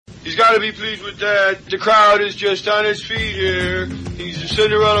He's got to be pleased with that. The crowd is just on his feet here. He's a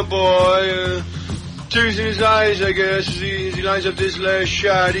Cinderella boy. Tears in his eyes, I guess, as he lines up this last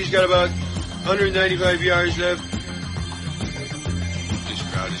shot. He's got about 195 yards left. This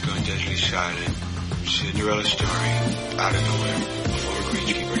crowd is going deadly silent. Cinderella story, out of nowhere, before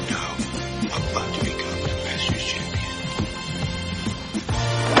Greenskeeper now, about to become the Masters champion.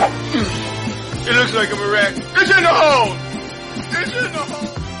 It looks like a wreck. It's in the hole! It's in the hole!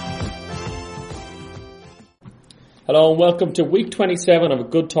 Hello and welcome to week 27 of a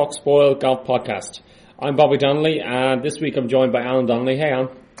Good Talk Spoil golf podcast. I'm Bobby Donnelly and this week I'm joined by Alan Donnelly. Hey Alan.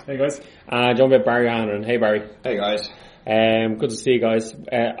 Hey guys. Joined by Barry Hannon. Hey Barry. Hey guys. Good to see you guys.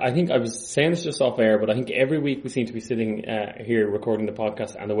 I think I was saying this just off air, but I think every week we seem to be sitting here recording the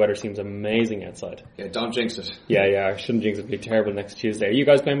podcast and the weather seems amazing outside. Yeah, don't jinx it. Yeah, I shouldn't jinx it. It'll be terrible next Tuesday. Are you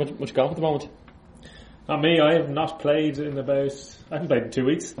guys playing much golf at the moment? Not me, I have not played I haven't played in 2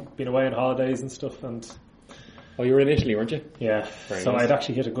 weeks. Been away on holidays and stuff and... Oh, you were in Italy, weren't you? Yeah, Very so nice. I'd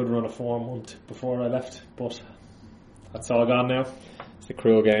actually hit a good run of form month before I left, but that's all gone now. It's a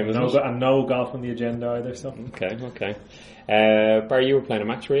cruel game, isn't it? And no golf on the agenda either, so... Okay. Barry, you were playing a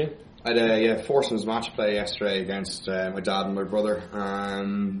match, were you? I had foursomes match play yesterday against my dad and my brother.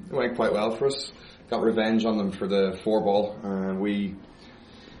 It went quite well for us. Got revenge on them for the 4-ball.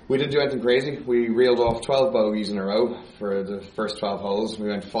 We didn't do anything crazy. We reeled off 12 bogeys in a row for the first 12 holes. We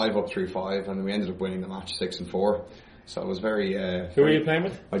went 5 up through 5 and we ended up winning the match 6-4. So it was very... Who were you playing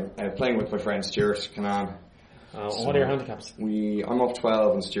with? Playing with my friend Stuart Canaan. What are your handicaps? I'm off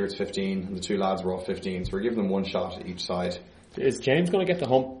 12 and Stuart's 15 and the two lads were off 15, so we're giving them one shot at each side. Is James going to get the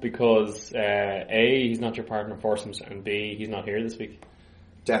hump because A, he's not your partner in foursomes, and B, he's not here this week?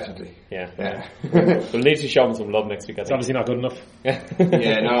 Definitely. Yeah. We'll need to show him some love next week, I think. It's obviously not good enough.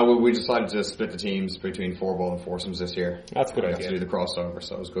 We decided to split the teams between 4-ball and foursomes this year. That's a good idea. idea. To do the crossover,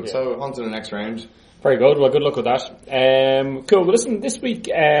 so it was good. Yeah. So on to the next round. Very good. Well, good luck with that. Cool. Well, listen, this week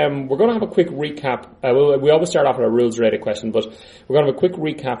we're going to have a quick recap. We always start off with a rules-related question, but we're going to have a quick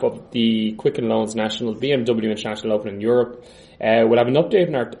recap of the Quicken Loans National, BMW International Open in Europe. We'll have an update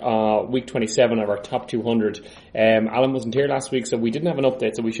in our week 27 of our top 200. Alan wasn't here last week, so we didn't have an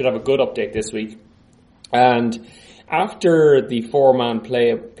update, so we should have a good update this week. And after the 4-man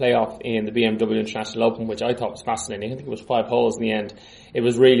playoff in the BMW International Open, which I thought was fascinating, I think it was 5 holes in the end, there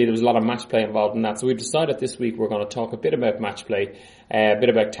was a lot of match play involved in that. So we've decided this week we're going to talk a bit about match play, a bit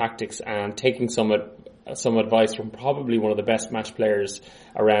about tactics, and taking some advice from probably one of the best match players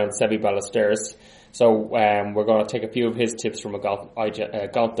around, Seve Ballesteros. So we're going to take a few of his tips from a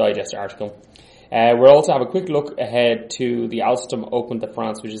Golf Digest article. We'll also have a quick look ahead to the Alstom Open De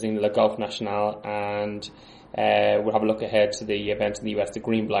France, which is in Le Golf National, and we'll have a look ahead to the event in the US, the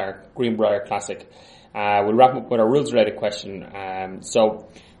Greenbrier Classic. We'll wrap up with a rules-related question. So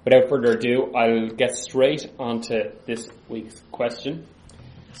without further ado, I'll get straight onto this week's question.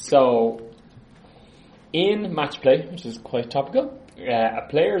 So in match play, which is quite topical, a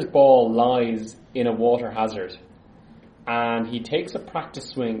player's ball lies in a water hazard and he takes a practice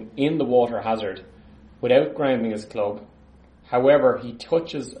swing in the water hazard without grounding his club. However, he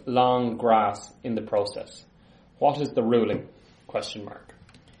touches long grass in the process. What is the ruling?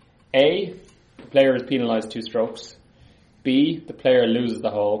 A, the player is penalised 2 strokes. B, the player loses the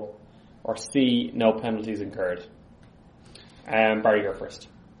hole. Or C, no penalties incurred. Barry, you're first.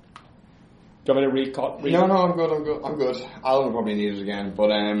 Do you want me to read? No, I'm good. Alan will probably need it again, but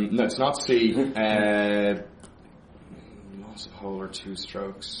no, it's not C. Lost a hole or 2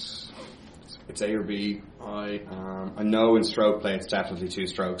 strokes. It's A or B. I know in stroke play it's definitely 2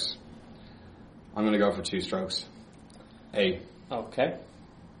 strokes. I'm going to go for 2 strokes. A. Okay.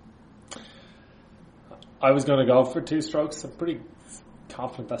 I was going to go for 2 strokes. I'm pretty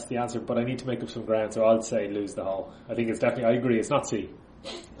confident that's the answer, but I need to make up some ground, so I'll say lose the hole. I think it's definitely, I agree, it's not C.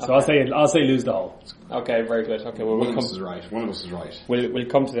 So okay. I'll say lose the hole. Okay, very good. Okay, well, One of us is right. We'll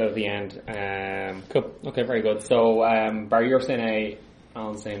come to that at the end. Cool. Okay, very good. So, Barry, you're saying A,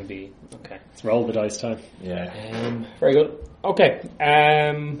 Alan's saying B. Okay. It's roll the dice time. Yeah. Very good. Okay.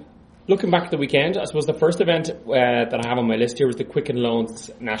 Looking back at the weekend, I suppose the first event that I have on my list here was the Quicken Loans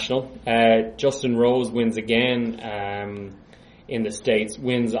National. Justin Rose wins again in the States,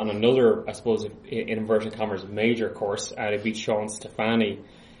 wins on another, I suppose, in inverted commas, major course. He beat Sean Stefani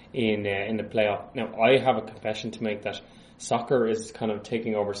in the playoff. Now, I have a confession to make that soccer is kind of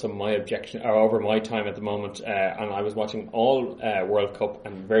taking over some of my over my time at the moment, and I was watching all World Cup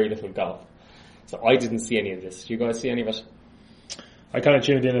and very little golf. So I didn't see any of this. Do you guys see any of it? I kind of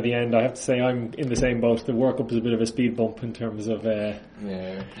tuned in at the end. I have to say I'm in the same boat. The World Cup was a bit of a speed bump in terms of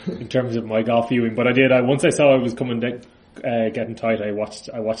in terms of my golf viewing. But once I saw I was coming getting tight. I watched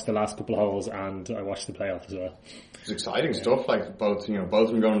the last couple of holes and I watched the playoff as well. It's exciting stuff, like both of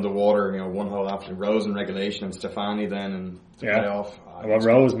them going in the water, one hole after Rose in regulation and Stefani then and the playoff. Well,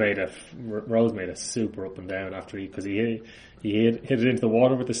 Rose made a super up and down after because he hit it into the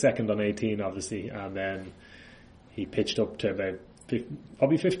water with the second on 18 obviously, and then he pitched up to about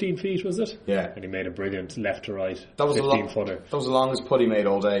probably 15 feet, was it? Yeah. And he made a brilliant left to right 15-footer. That was the longest putt he made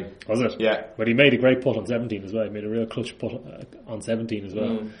all day. Was it? Yeah. But he made a great putt on 17 as well. He made a real clutch putt on 17 as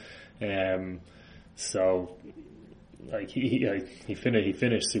well. So like he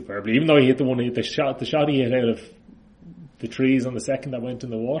finished superbly. Even though he hit the shot he hit out of the trees on the second that went in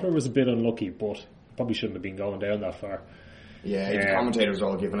the water was a bit unlucky, but probably shouldn't have been going down that far. Yeah, the commentators were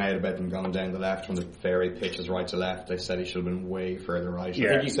all giving out about them going down the left when the fairway pitches right to left. They said he should have been way further right. I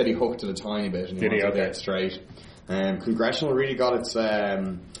think he said he hooked it a tiny bit and he wanted to get straight. Congressional really got its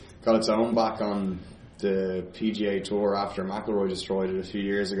own back on the PGA Tour after McIlroy destroyed it a few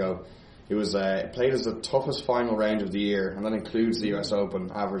years ago. It was played as the toughest final round of the year, and that includes the US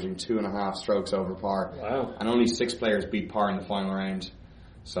Open, averaging 2.5 strokes over par. Wow! And only 6 players beat par in the final round.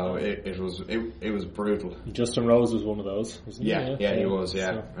 So it was brutal. Justin Rose was one of those, wasn't he? Yeah, he was.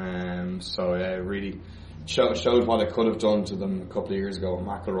 Yeah, so it really showed what it could have done to them a couple of years ago.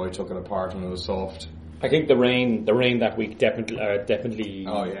 McIlroy took it apart when it was soft. I think the rain that week definitely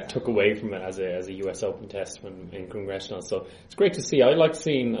took away from it as a US Open test in Congressional. So it's great to see. I like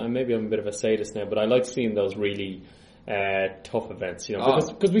seeing. Maybe I'm a bit of a sadist now, but I like seeing those really tough events.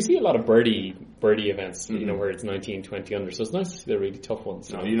 Because we see a lot of birdie events. Where it's 19, 20 under. So it's nice to see the really tough ones.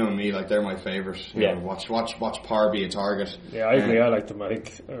 So. No, you know me, like they're my favourite. Watch par be a target. Yeah, I agree. I like them. I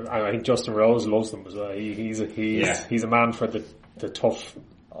think Justin Rose loves them as well. He's a man for the tough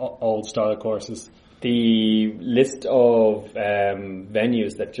old style courses. The list of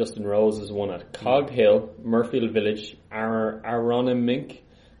venues that Justin Rose has won at: Cog Hill, Murfield Village, Aronimink,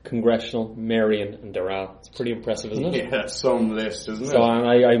 Congressional, Marion, and Doral. It's pretty impressive, isn't it? Yeah, some list, isn't it? So,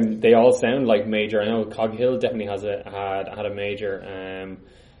 and they all sound like major. I know Cog Hill definitely had a major,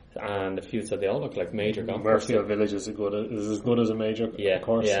 and a few said they all look like major golf courses. Murfield Village is as good as a major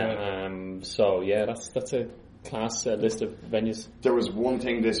course. Yeah. That's a class list of venues. There was one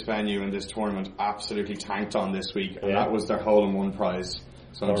thing this venue and this tournament absolutely tanked on this week, and that was their hole-in-one prize.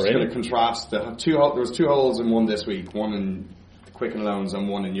 So I'm just going to contrast there was 2 holes in one this week, one in Quicken Loans and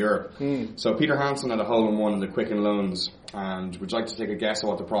one in Europe. So Peter Hansen had a hole-in-one in the Quicken Loans, and would you like to take a guess at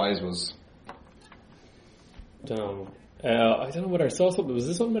what the prize was? I don't know whether I saw something. Was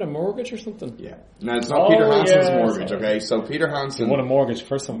this something about a mortgage or something? Yeah. No, it's not Peter Hansen's mortgage, okay? So Peter Hansen won a mortgage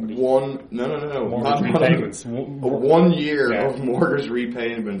for somebody. No. Mortgage repayments. 1 year of mortgage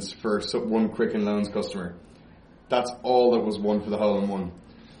repayments for one Quicken Loans customer. That's all that was won for the hole-in-one.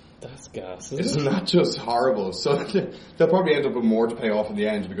 That's gas, isn't that just horrible? So they'll probably end up with more to pay off in the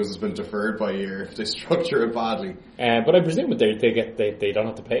end because it's been deferred by a year if they structure it badly. But I presume that they don't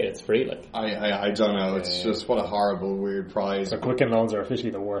have to pay it. It's free, like. I don't know. It's just what a horrible, weird prize. So Quicken Loans are officially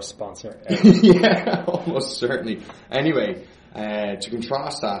the worst sponsor ever. Yeah, almost certainly. Anyway, to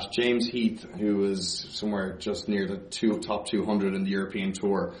contrast that, James Heath, who was somewhere just near the top 200 in the European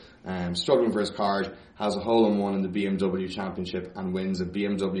Tour, struggling for his card, has a hole-in-one in the BMW Championship and wins a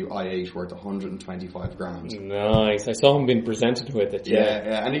BMW i8 worth 125 grand. Nice. I saw him being presented with it.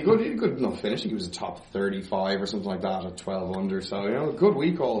 Yeah. And he did good enough finish. He was a top 35 or something like that at 12 under. So, a good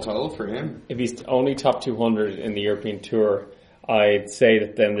week all told for him. If he's only top 200 in the European Tour, I'd say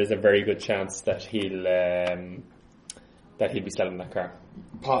that then there's a very good chance that he'll be selling that car.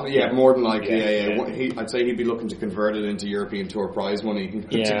 Yeah, more than likely. Yeah. I'd say he'd be looking to convert it into European Tour prize money to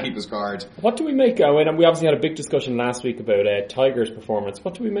keep his card. What do we make? We obviously had a big discussion last week about Tiger's performance.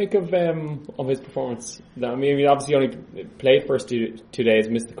 What do we make of his performance? I mean, he obviously only played first 2 days,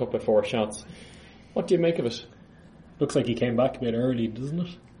 missed the cut by 4 shots. What do you make of it? Looks like he came back a bit early, doesn't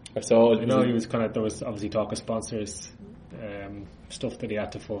it? I saw. He was there was obviously talk of sponsors. Stuff that he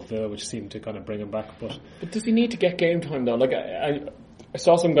had to fulfill, which seemed to kind of bring him back. But does he need to get game time though? Like I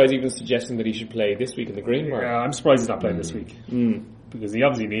saw some guys even suggesting that he should play this week in the Greenbrier. Yeah, I'm surprised he's not playing this week because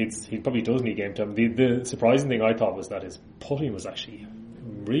he probably does need game time. The surprising thing I thought was that his putting was actually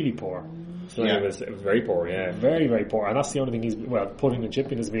really poor. So it was very poor. Yeah, very very poor, and that's the only thing putting and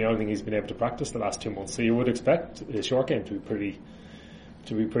chipping is the only thing he's been able to practice the last 2 months. So you would expect his short game to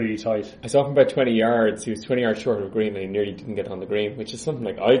be pretty tight. I saw him about 20 yards. He was 20 yards short of the green and he nearly didn't get on the green, which is something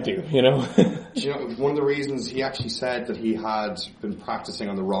like I do, Do you know, one of the reasons he actually said that he had been practicing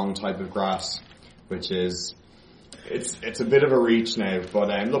on the wrong type of grass, which is, it's a bit of a reach now, but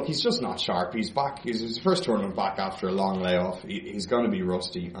look, he's just not sharp. He's back, he's his first tournament back after a long layoff. He's going to be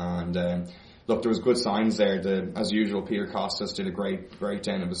rusty, and look, there was good signs there. As usual, Peter Costas did a great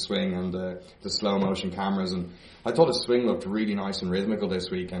breakdown of his swing and the slow motion cameras, and I thought his swing looked really nice and rhythmical this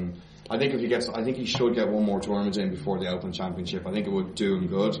week. And I think he should get one more tournament in before the Open Championship. I think it would do him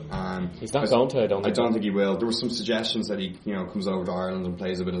good. He's not going to. I don't think he will. There were some suggestions that he, comes over to Ireland and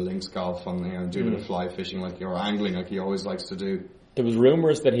plays a bit of links golf and do a bit of fly fishing or angling like he always likes to do. There was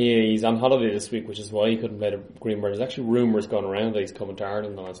rumours that he's on holiday this week, which is why he couldn't play the Greenbrier. There's actually rumours going around that he's coming to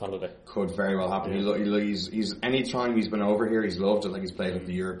Ireland on his holiday. Could very well happen. Yeah. He's any time he's been over here, he's loved it. Like he's played at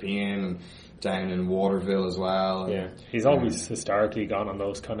the European and down in Waterville as well. Yeah, he's always historically gone on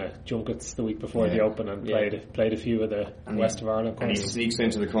those kind of junkets the week before the Open and played a few of the West of Ireland courses. And he sneaks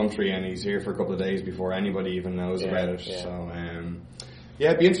into the country and he's here for a couple of days before anybody even knows about it. Yeah. So.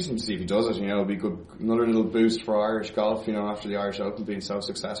 It'd be interesting to see if he does it. It'll be good, another little boost for Irish golf. After the Irish Open being so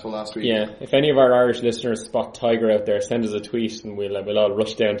successful last week. Yeah, if any of our Irish listeners spot Tiger out there, send us a tweet and we'll all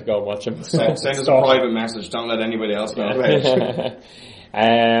rush down to go and watch him. Send us a private message. Don't let anybody else know about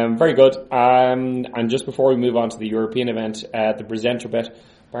it. Very good. And just before we move on to the European event, the presenter bet,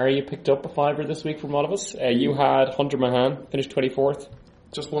 Barry, you picked up a fiver this week from all of us. You had Hunter Mahan finished 24th.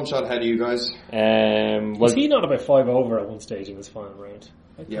 Just one shot ahead of you guys. Was he not about 5 over at one stage in his final round?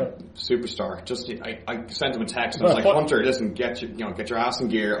 Yeah, superstar. I sent him a text and I was like, Hunter, listen, get your ass in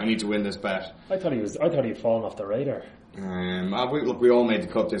gear. I need to win this bet. I thought he'd fallen off the radar. We all made the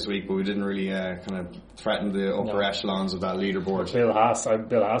cut this week, but we didn't really kind of threaten the upper echelons of that leaderboard. Bill Haas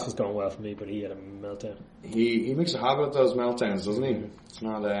was going well for me, but he had a meltdown. He makes a habit of those meltdowns, doesn't he? It's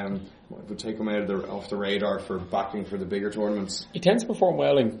not would take him off the radar for backing for the bigger tournaments. He tends to perform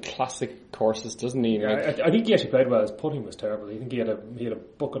well in classic courses, doesn't he? Yeah, I think he actually played well. His putting was terrible. I think he had a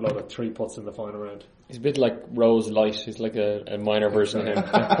bucket load of 3 putts in the final round. He's a bit like Rose Light. He's like a minor version of him.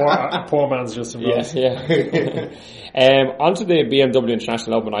 poor man's Justin Rose. Yeah. Onto the BMW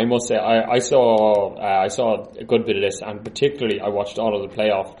International Open. I must say, I saw a good bit of this, and particularly I watched all of the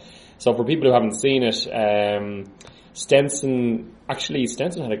playoff. So for people who haven't seen it, Stenson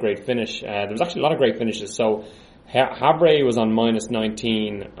had a great finish. There was actually a lot of great finishes. So Habre was on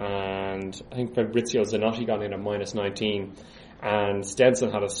 -19, and I think Fabrizio Zanotti got in at -19, and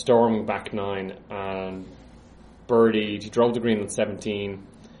Stenson had a storming back 9 and birdied. He drove the green on 17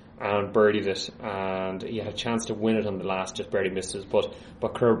 and birdied it, and he had a chance to win it on the last, just barely missed it. But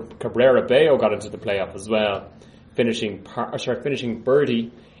Cabrera Bello got into the playoff as well, finishing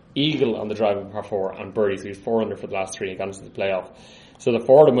birdie, eagle on the driving par 4 and birdie. So he was 4 under for the last 3 and got into the playoff. So the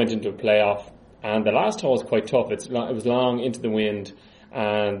 4 of them went into a playoff, and the last hole was quite tough. It was long into the wind,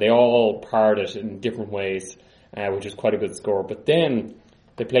 and they all parred it in different ways, which was quite a good score. But then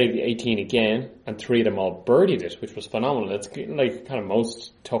they played the 18 again, and 3 of them all birdied it, which was phenomenal. It's like kind of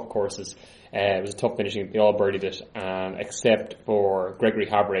most tough courses. It was a tough finishing. They all birdied it, except for Gregory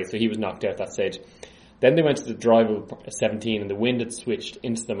Habre, so he was knocked out that stage. Then they went to the drive of 17, and the wind had switched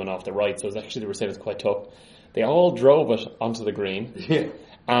into them and off the right, so they were saying it was quite tough. They all drove it onto the green,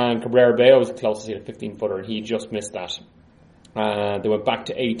 and Cabrera Bello was the closest. He had a 15-footer, and he just missed that. They went back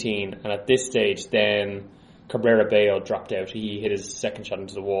to 18, and at this stage, then Cabrera Bello dropped out. He hit his second shot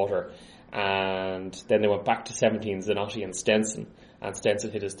into the water, and then they went back to 17, Zanotti and Stenson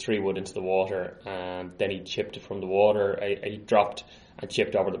hit his 3-wood into the water, and then he chipped it from the water. He dropped and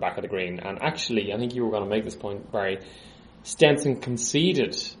chipped over the back of the green. And actually, I think you were going to make this point, Barry, Stenson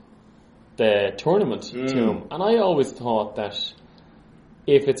conceded the tournament to him, and I always thought that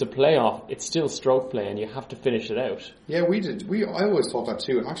if it's a playoff, it's still stroke play and you have to finish it out. Yeah, we did. I always thought that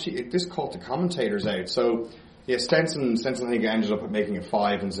too, and actually this caught the commentators out. So yeah, Stenson I think ended up making a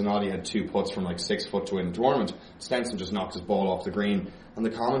 5, and Zanotti had 2 putts from like 6 foot to win the tournament. Stenson just knocked his ball off the green, and the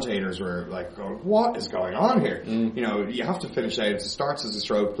commentators were like, what is going on here? You have to finish out. It starts as a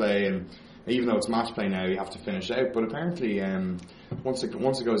stroke play, and even though it's match play now, you have to finish out. But apparently, once it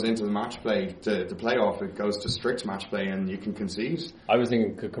goes into the match play, the playoff, it goes to strict match play, and you can concede. I was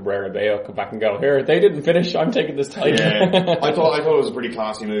thinking, could Cabrera Bello come back and go, here, they didn't finish, I'm taking this title. Yeah, I thought it was a pretty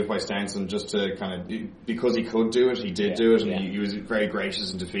classy move by Stenson, just to kind of, because he could do it, he did do it, and he was very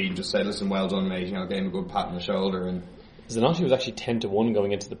gracious in defeat, and just said, listen, well done, mate, gave him a good pat on the shoulder. And Zanotti was actually 10-1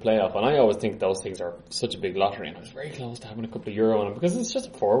 going into the playoff, and I always think those things are such a big lottery, and I was very close to having a couple of euro on it, because it's just a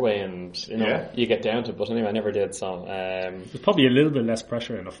 4-way, and you get down to it. But anyway, I never did. So there's probably a little bit less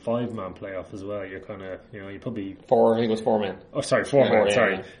pressure in a 5-man playoff as well. You're kind of, you probably 4. I think it was 4 men. Oh, sorry, 4 men.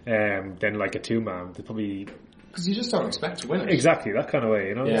 Sorry, then like a 2-man, they probably. Because you just don't expect to win it. Exactly, that kind of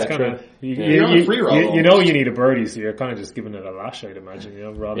way, Yeah, it's kind of you're on a free roll. You need a birdie, so you're kind of just giving it a lash, I'd imagine,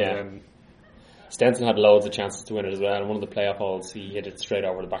 rather than. Stenson had loads of chances to win it as well, and one of the playoff holes, he hit it straight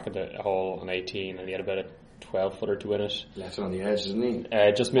over the back of the hole on 18, and he had about a 12-footer to win it. Left it on the edge, didn't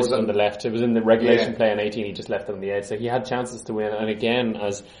he? Just missed it on the left. It was in the regulation play on 18. He just left it on the edge. So he had chances to win. And again,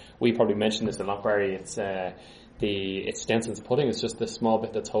 as we probably mentioned this a lot, Barry, it's Stenson's putting. It's just the small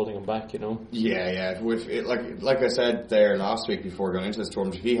bit that's holding him back, you know. Yeah. With it, like I said there last week before going into this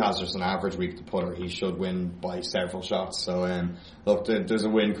tournament, if he has just an average week to putter, he should win by several shots. So look, there's a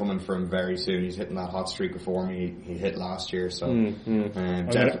win coming for him very soon. He's hitting that hot streak of form he hit last year. So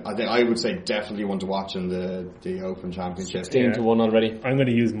I think I would say definitely one to watch in the Open Championship. 16 to 1 already. I'm going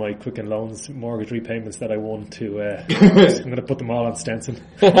to use my Quicken Loans mortgage repayments that I won to. I'm going to put them all on Stenson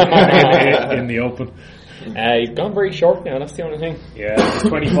in the Open. You've gone very short now, that's the only thing. Yeah,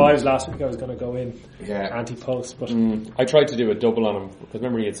 25s last week I was going to go in anti-post, but I tried to do a double on him because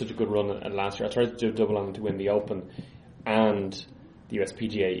remember he had such a good run last year. I tried to do a double on him to win the Open and the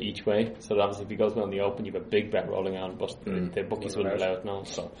USPGA each way, so that obviously if he goes well in the Open you have a big bet rolling on, but the bookies wouldn't allow it now.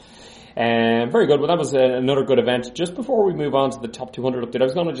 So very good. Well, that was another good event. Just before we move on to the top 200 update, I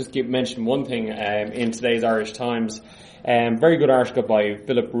was going to just mention one thing in today's Irish Times. Very good article by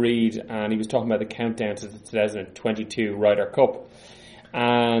Philip Reid, and he was talking about the countdown to the 2022 Ryder Cup.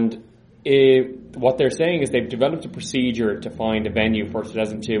 And what they're saying is they've developed a procedure to find a venue for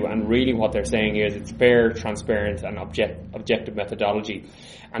 2002, and really what they're saying is it's fair, transparent and objective methodology.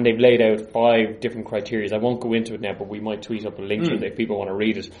 And they've laid out 5 different criteria. I won't go into it now, but we might tweet up a link to it if people want to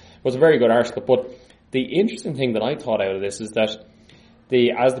read it. It was a very good article, but the interesting thing that I thought out of this is that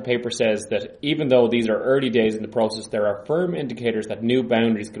as the paper says, that even though these are early days in the process, there are firm indicators that new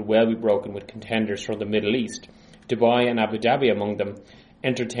boundaries could well be broken with contenders from the Middle East, Dubai and Abu Dhabi among them,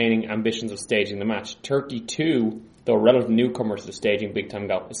 entertaining ambitions of staging the match. Turkey too, though relative newcomers to staging big time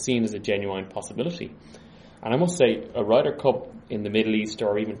golf, is seen as a genuine possibility. And I must say, a Ryder Cup in the Middle East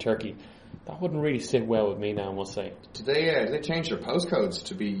or even Turkey, that wouldn't really sit well with me now, I must say. Did they change their postcodes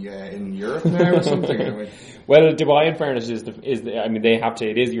to be in Europe now or something? Well, Dubai, in fairness, they have to.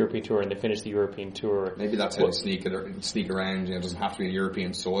 It is European Tour, and they finished the European Tour. Maybe that's how they sneak around. It doesn't have to be a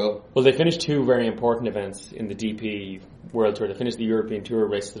European soil. Well, they finished 2 very important events in the DP World Tour. They finished the European Tour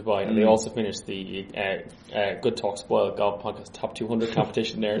race to Dubai, and they also finished the Good Talk Spoiled Golf Podcast Top 200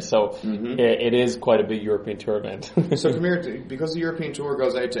 competition there. So it is quite a big European Tour event. So come here, because the European Tour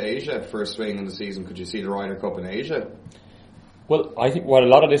goes out to Asia for a swing in the season, could you see the Ryder Cup in Asia? Well, I think what a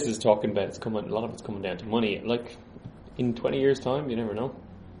lot of this is talking about, a lot of it's coming down to money. Like, in 20 years' time, you never know.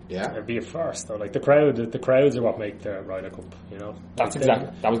 Yeah, it'd be a first though. Like the crowds are what make the Ryder Cup. You know, that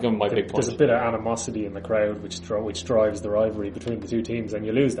was going to be my big point. There's a bit of animosity in the crowd, which drives the rivalry between the two teams, and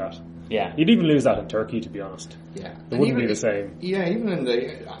you lose that. Yeah, you'd even lose that in Turkey, to be honest. Yeah, it wouldn't be the same. Yeah, even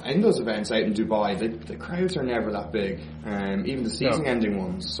in those events out in Dubai, the crowds are never that big. Even the season-ending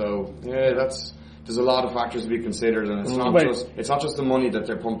ones. So yeah, there's a lot of factors to be considered, and it's not just the money that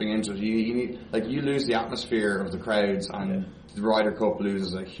they're pumping into it. You need, you lose the atmosphere of the crowds, and the Ryder Cup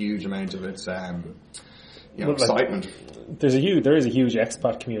loses a huge amount of its excitement. There is a huge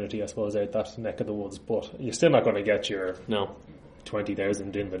expat community, I suppose, out that neck of the woods, but you're still not going to get your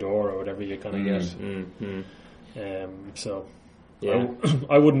 20,000 in the door or whatever you're going to get. So. Yeah.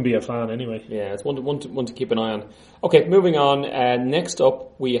 I wouldn't be a fan anyway. Yeah, it's one to keep an eye on. Okay, moving on. Next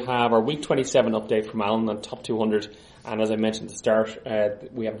up, we have our Week 27 update from Alan on Top 200. And as I mentioned at the start,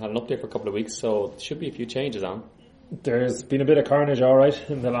 we haven't had an update for a couple of weeks, so there should be a few changes on. There's been a bit of carnage, alright,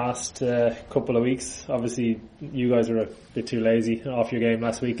 in the last couple of weeks. Obviously, you guys were a bit too lazy off your game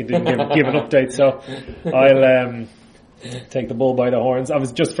last week and didn't give an update, so I'll take the bull by the horns. I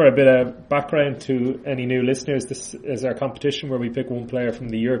was just for a bit of background to any new listeners. This is our competition where we pick one player from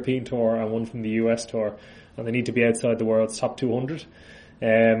the European Tour and one from the US Tour, and they need to be outside the world's top 200.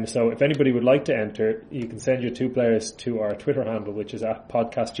 So if anybody would like to enter, you can send your 2 players to our Twitter handle, which is at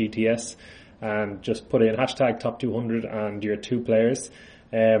podcastgts, and just put in hashtag top 200 and your 2 players.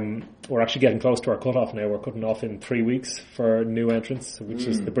 We're actually getting close to our cutoff now. We're cutting off in 3 weeks for new entrants, which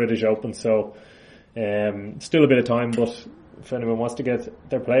is the British Open. So still a bit of time, but if anyone wants to get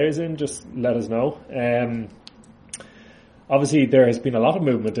their players in, just let us know. Obviously there has been a lot of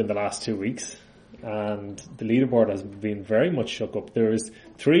movement in the last 2 weeks, and the leaderboard has been very much shook up. We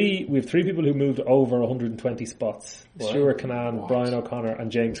have 3 people who moved over 120 spots. Wow. Stuart Canaan, Brian O'Connor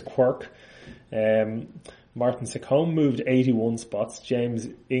and James Quirk. Martin Secombe moved 81 spots, James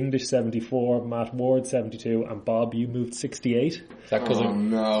English 74, Matt Ward 72, and Bob, you moved 68. Is that because the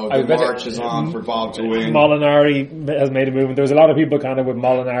march is on for Bob to win? Molinari has made a movement. There was a lot of people kind of with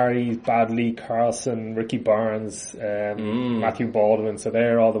Molinari, Badley, Carlson, Ricky Barnes, Matthew Baldwin, so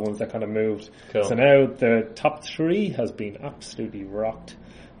they're all the ones that kind of moved. Cool. So now the top 3 has been absolutely rocked.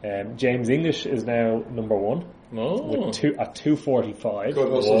 James English is now number 1 at 2:45. Good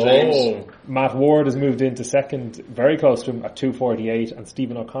hustle, James. Matt Ward has moved into second, very close to him at 2:48, and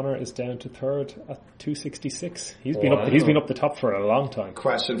Stephen O'Connor is down to third at 2:66. He's been up the top for a long time.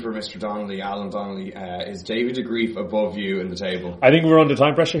 Question for Mr. Donnelly, Alan Donnelly: is David de Grief above you in the table? I think we're under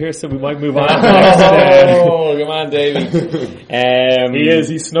time pressure here, so we might move on. Come on, David. He is.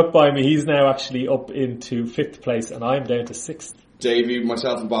 He snuck by me. He's now actually up into 5th place, and I'm down to 6th. Davey,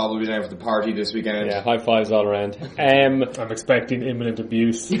 myself and Bob will be down for the party this weekend. Yeah, high fives all around. I'm expecting imminent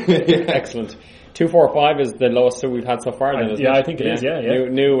abuse. Excellent. 245 is the lowest we've had so far. Then, isn't it? I think it is. Yeah.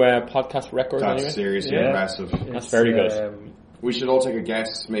 New podcast record. That's anyway. seriously impressive. That's very good. We should all take a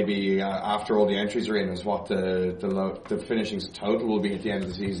guess, maybe after all the entries are in, as what the finishing total will be at the end of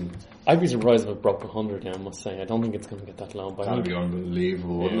the season. I'd be surprised if it broke 100. I must say, I don't think it's going to get that low. That'd be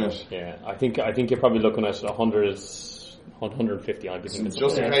unbelievable, wouldn't it? Yeah, I think you're probably looking at 150. I'd be thinking.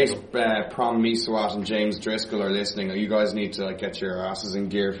 Just in case Prom Misawat and James Driscoll are listening, you guys need to get your asses in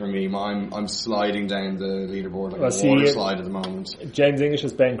gear for me. I'm sliding down the leaderboard like a water slide at the moment. James English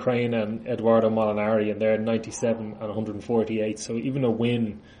is Ben Crane and Eduardo Molinari, and they're 97 and 148. So even a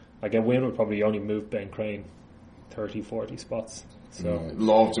win would probably only move Ben Crane 30-40 spots. So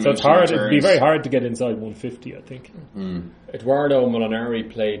it's hard. It'd be very hard to get inside 150, I think. Eduardo Molinari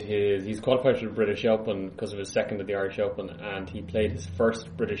he's qualified for the British Open because of his second at the Irish Open, and he played his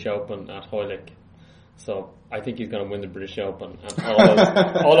first British Open at Hoylake. So I think he's going to win the British Open, and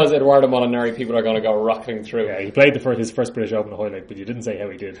all those Eduardo Molinari people are going to go rocketing through. Yeah, he played his first British Open at Hoylake, but you didn't say how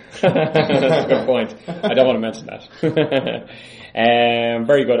he did. That's a good point. I don't want to mention that.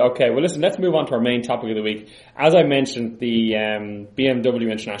 Very good. Okay, well listen, let's move on to our main topic of the week. As I mentioned, the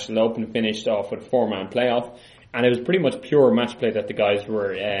BMW International Open finished off with a 4-man playoff, and it was pretty much pure match play that the guys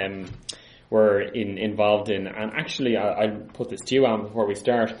were involved in. And actually, I'll put this to you, Alan, before we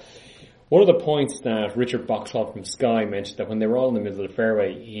start. One of the points that Richard Boxall from Sky mentioned, that when they were all in the middle of the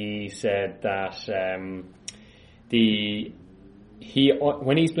fairway, he said that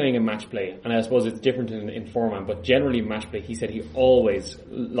when he's playing a match play, and I suppose it's different in 4-man, but generally match play, he said he always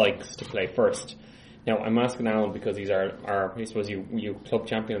likes to play first. Now, I'm asking Alan because he's our I suppose you club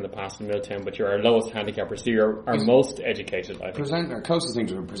champion in the past in Milltown, but you're our lowest handicapper, so you're our most educated, I think. Our closest thing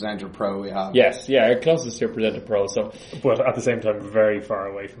to a presenter pro we have. Yes, yeah, our closest to a presenter pro, so. But at the same time, very far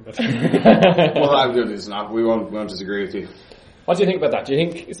away from it. Well, I'm good, it's not. We won't disagree with you. What do you think about that? Do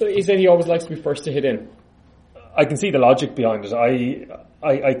you think, so he said he always likes to be first to hit in? I can see the logic behind it. I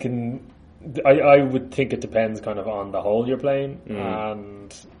would think it depends kind of on the hole you're playing,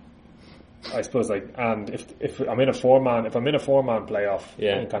 and I suppose and if I'm in a 4-man playoff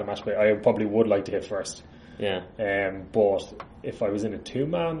kind of match play, I probably would like to hit first. Yeah. But if I was in a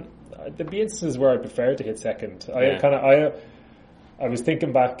 2-man, there'd be instances where I prefer to hit second. I was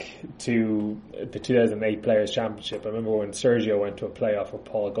thinking back to the 2008 Players Championship. I remember when Sergio went to a playoff with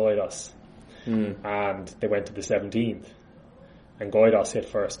Paul Goidos, and they went to the 17th, and Goidos hit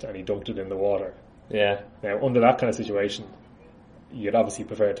first, and he dumped it in the water. Yeah. Now, under that kind of situation, you'd obviously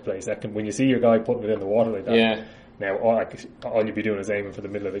prefer to play second. When you see your guy putting it in the water like that, now all you'd be doing is aiming for the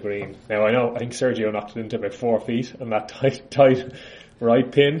middle of the green. Now, I think Sergio knocked it into about 4 feet, and that tight right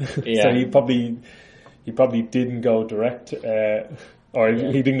pin. Yeah. So he probably didn't go direct, or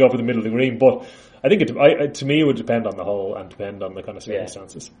he didn't go for the middle of the green. But I think to me it would depend on the hole and depend on the kind of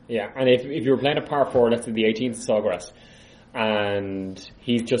circumstances. Yeah, and if you were playing a par 4, let's say the 18th Sawgrass, and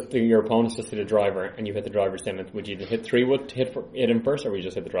your opponent's just hit a driver, and you hit the driver's in, would you hit 3-wood to hit him first, or would you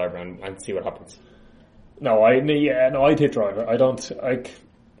just hit the driver and see what happens? No, I'd hit driver. I don't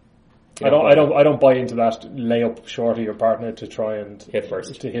buy into that layup short of your partner to try and hit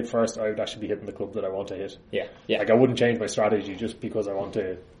first. To hit first, I would actually be hitting the club that I want to hit. Yeah. I wouldn't change my strategy just because I want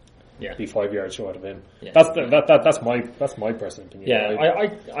to be 5 yards short of him. Yeah. That's my personal opinion. Yeah,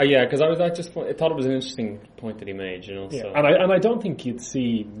 because I thought it was an interesting point that he made. So. And I don't think you'd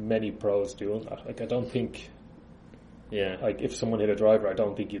see many pros doing that. I don't think. Yeah. If someone hit a driver, I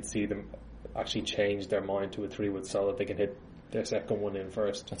don't think you'd see them actually change their mind to a 3-wood so that they can hit their second one in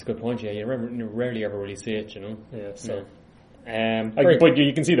first. That's a good point. Yeah, you rarely ever really see it. Yeah. So. Yeah. But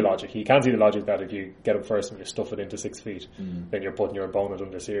you can see the logic. You can see the logic that if you get it first and you stuff it into 6 feet, then you're putting your opponent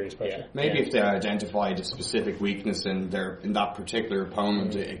under serious pressure. Yeah. Maybe if they identified a specific weakness in that particular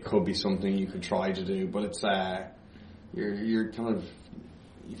opponent, it could be something you could try to do. But it's you're kind of,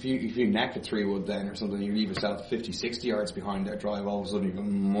 if you neck a 3-wood then or something, you leave yourself 50-60 yards behind their drive, all of a sudden you've a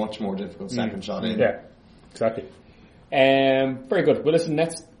much more difficult second shot in. Yeah, exactly. Very good. Well, listen,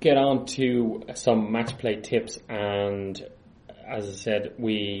 let's get on to some match play tips and as I said,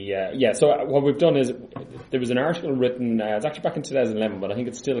 so what we've done is there was an article written, it's actually back in 2011, but I think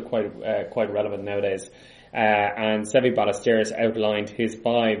it's still quite relevant nowadays. And Seve Ballesteros outlined his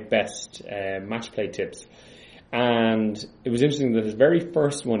 5 best match-play tips. And it was interesting that his very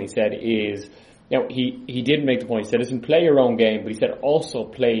first one, he said, is, he did make the point, he said, listen, play your own game, but he said also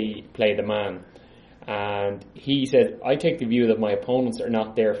play the man. And he said, I take the view that my opponents are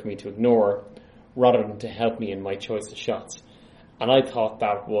not there for me to ignore, rather than to help me in my choice of shots. And I thought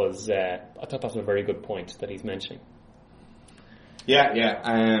that was a very good point that he's mentioning.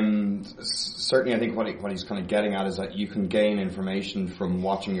 Certainly I think what he's kind of getting at is that you can gain information from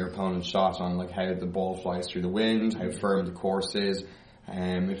watching your opponent's shot on like how the ball flies through the wind, how firm the course is,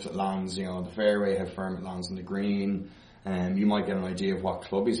 if it lands, on the fairway, how firm it lands on the green. You might get an idea of what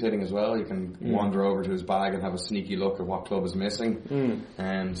club he's hitting as well. You can wander over to his bag and have a sneaky look at what club is missing.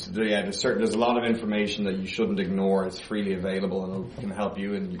 And there's a lot of information that you shouldn't ignore. It's freely available and it can help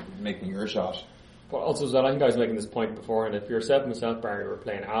you in making your shot. But also, I think I was making this point before, and if yourself and myself, Barry, were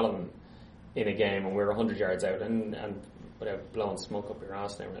playing Alan in a game and we were 100 yards out, and without blowing smoke up your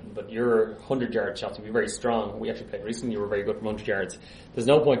ass and everything, but your 100-yard shots would be very strong. We actually played recently, you were very good from 100 yards. There's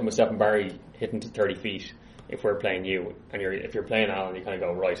no point in myself and Barry hitting to 30 feet if we're playing you, and if you're playing Alan, you kind of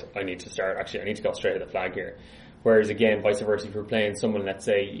go, right, I need to go straight at the flag here. Whereas again, vice versa, if you're playing someone, let's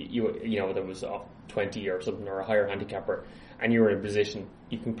say, that was off 20 or something, or a higher handicapper, and you're in a position,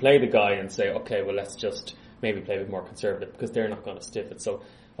 you can play the guy and say, okay, well, let's just maybe play a bit more conservative, because they're not going to stiff it. So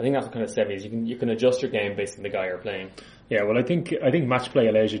I think that's what kind of Seve is. You can adjust your game based on the guy you're playing. Yeah, well, I think match play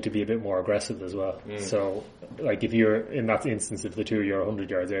allows you to be a bit more aggressive as well. So, like, if you're in that instance, if the two you're 100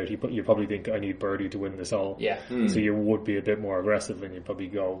 yards out, you probably think, I need birdie to win this hole. Yeah. So you would be a bit more aggressive, and you probably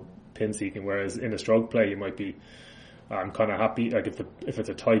go pin seeking. Whereas in a stroke play, you might be, I'm kind of happy. Like if it's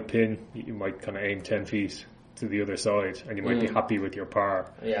a tight pin, you might kind of aim 10 feet to the other side, and you might be happy with your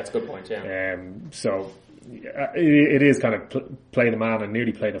par. Yeah, that's a good point. Yeah. So it is kind of play the man and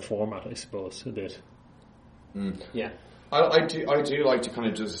nearly play the format, I suppose, a bit. Yeah. I do like to kind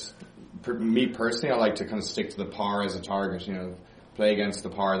of just, me personally, I like to kind of stick to the par as a target, play against the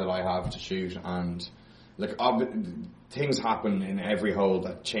par that I have to shoot, and like things happen in every hole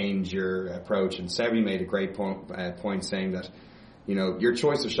that change your approach. And Seve made a great point saying that, your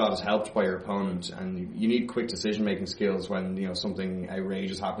choice of shot is helped by your opponent, and you need quick decision-making skills when, something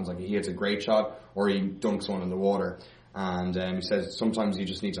outrageous happens, like he hits a great shot or he dunks one in the water. And he says sometimes you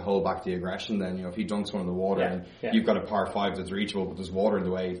just need to hold back the aggression. Then, if he dunks one in the water and you've got a par 5 that's reachable but there's water in the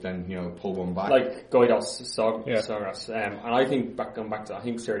way, then, pull one back. Like Goidos, Saugas. And I think, going back to, I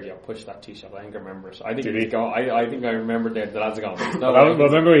think Sergio pushed that tee shot. I think I remember it. I think I remember the lads are going. No, well,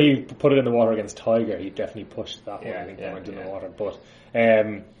 remember he put it in the water against Tiger. He definitely pushed that one. I think went in the water. But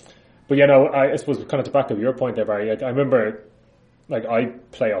I suppose kind of to back up your point there, Barry. I remember, like, I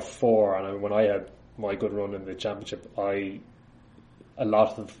play off 4, and when I had my good run in the championship, a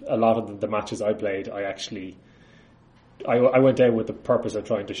lot of the matches I played, I went out with the purpose of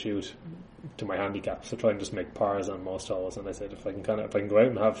trying to shoot to my handicap, so trying to just make pars on most holes. And I said, if I can go out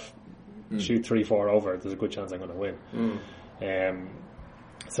and have shoot 3-4 over, there's a good chance I'm going to win.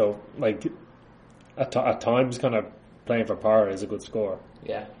 So like at times, kind of playing for par is a good score.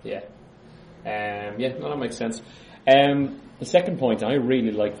 Yeah. No, that makes sense. The second point, I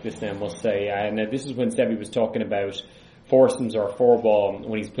really like this now, I must say, and this is when Seve was talking about foursomes or 4-ball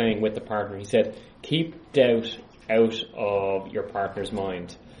when he's playing with the partner. He said, keep doubt out of your partner's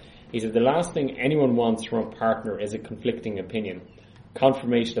mind. He said, the last thing anyone wants from a partner is a conflicting opinion.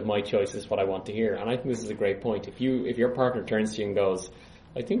 Confirmation of my choice is what I want to hear. And I think this is a great point. If your partner turns to you and goes,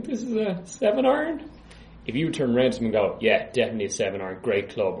 I think this is a 7-iron, if you turn around to him and go, yeah, definitely a 7-iron, great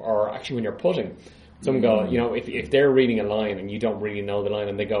club, or actually when you're putting, some go, if they're reading a line and you don't really know the line,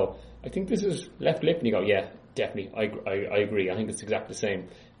 and they go, I think this is left lip, and you go, yeah, definitely, I agree, I think it's exactly the same.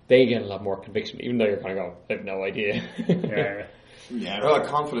 They get a lot more conviction, even though you're kind of going, I have no idea. Well, a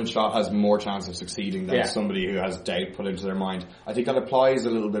confident shot has more chance of succeeding than somebody who has doubt put into their mind. I think that applies a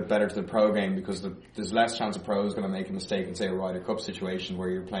little bit better to the pro game, because there's less chance a pro is going to make a mistake in, say, a Ryder Cup situation where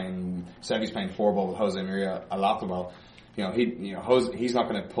you're playing, Seve's playing 4-ball with Jose Maria Alapabal. He's not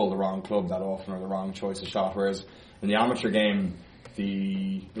going to pull the wrong club that often or the wrong choice of shot. Whereas in the amateur game,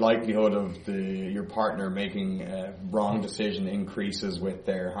 the likelihood of your partner making a wrong decision increases with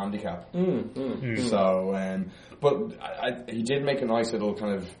their handicap. So, but he did make a nice little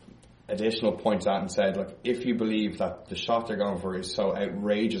kind of additional point to that and said, look, if you believe that the shot they're going for is so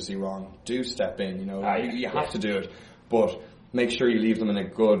outrageously wrong, do step in. You have to do it, but make sure you leave them in a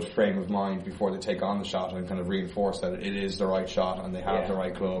good frame of mind before they take on the shot, and kind of reinforce that it is the right shot and they have the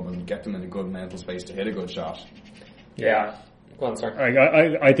right club, and get them in a good mental space to hit a good shot. Yeah. Go on,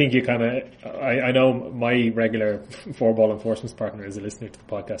 sir. I think you kind of... I know my regular 4-ball enforcement partner is a listener to the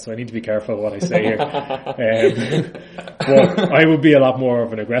podcast, so I need to be careful what I say here. But I would be a lot more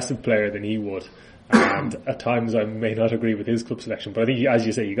of an aggressive player than he would. And at times I may not agree with his club selection. But I think, as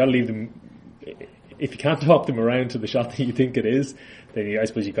you say, you got to leave them... If you can't talk them around to the shot that you think it is, then I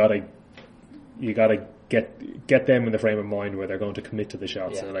suppose you got to get them in the frame of mind where they're going to commit to the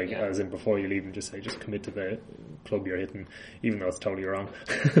shot. So as in before you leave them, just commit to the club you're hitting, even though it's totally wrong.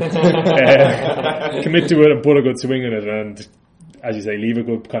 Commit to it and put a good swing in it, and as you say, leave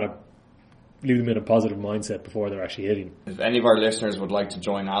them in a positive mindset before they're actually hitting. If any of our listeners would like to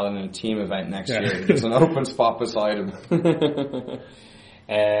join Alan in a team event next year, there's an open spot beside him.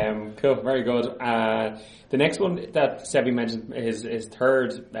 Cool, very good. The next one that Seve mentioned, his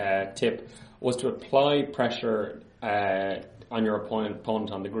third tip, was to apply pressure on your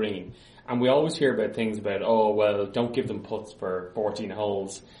opponent on the green. And we always hear about things about, don't give them putts for 14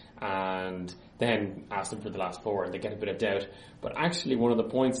 holes and then ask them for the last 4 and they get a bit of doubt. But actually one of the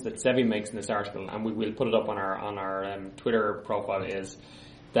points that Seve makes in this article, and we'll put it up on our Twitter profile, is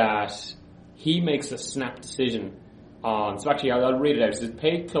that he makes a snap decision on... So actually I'll read it out. It says,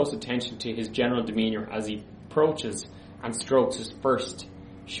 pay close attention to his general demeanour as he approaches and strokes his first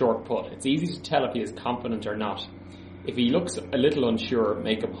short putt. It's easy to tell if he is confident or not. If he looks a little unsure,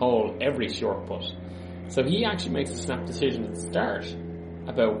 make him hole every short putt. So he actually makes a snap decision at the start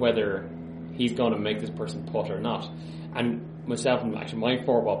about whether he's going to make this person putt or not. And myself and actually my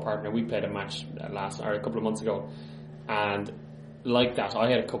 4-ball partner, we played a match a couple of months ago, and like that,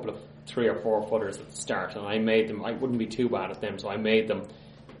 I had a couple of 3 or 4 footers at the start, and I made them. I wouldn't be too bad at them, so I made them.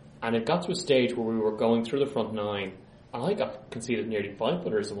 And it got to a stage where we were going through the front 9, and I got conceded nearly 5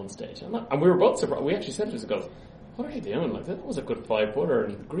 footers at one stage, and we were both surprised. We actually said to us, what are you doing? Like, that was a good 5-footer,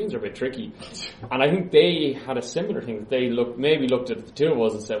 and the greens are a bit tricky. And I think they had a similar thing. They looked at the two of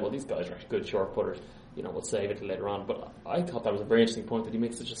us and said, well, these guys are good short putters. We'll save it till later on. But I thought that was a very interesting point, that he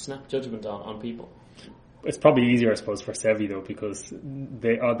makes such a snap judgment on people. It's probably easier, I suppose, for Seve though, because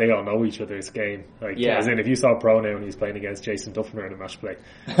they all know each other's game. As in, if you saw Pro now and he's playing against Jason Duffner in a match play,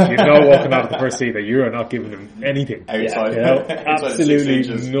 you know walking out of the first tee that you are not giving him anything. Outside, absolutely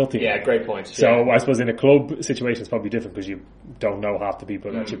nothing. Yeah, great point. So I suppose in a club situation it's probably different because you don't know half the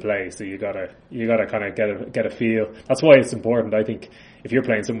people that you play, so you gotta kind of get a feel. That's why it's important. I think if you're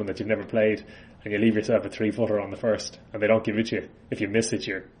playing someone that you've never played and you leave yourself a 3-footer on the first and they don't give it to you, if you miss it,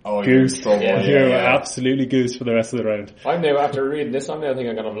 you're goose. You're absolutely goose for the rest of the round. I'm now, after reading this, I'm now thinking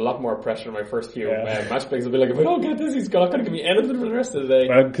I'm going to have a lot more pressure in my first few match plays. I'll be like, if I don't get this, he's not going to give me anything for the rest of the day.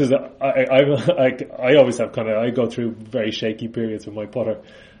 Well, because I always have I go through very shaky periods with my putter.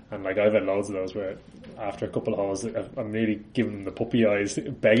 And I've had loads of those where after a couple of holes, I'm really giving them the puppy eyes,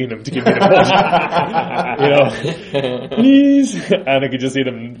 begging them to give me the putt. Please. And I could just see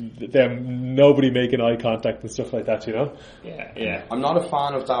them nobody making eye contact and stuff like that, Yeah. I'm not a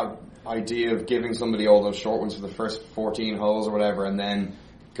fan of that idea of giving somebody all those short ones for the first 14 holes or whatever, and then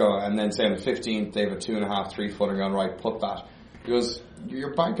say on the 15th they have a 2.5, 3-footer going, right, put that. Because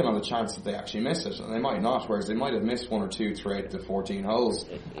you're banking on the chance that they actually miss it, and they might not, whereas they might have missed 1 or 2 throughout the 14 holes,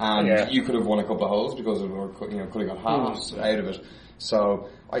 and you could have won a couple of holes because of it, or could have got halves out of it. So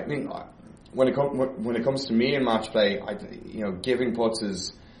I think when it comes to me in match play, giving putts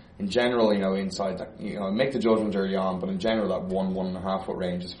is in general, inside that, make the judgment early on, but in general that 1.5 foot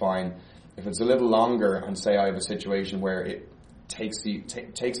range is fine. If it's a little longer, and say I have a situation where it takes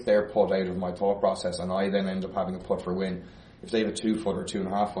their putt out of my thought process, and I then end up having a putt for win. If they have a 2-footer,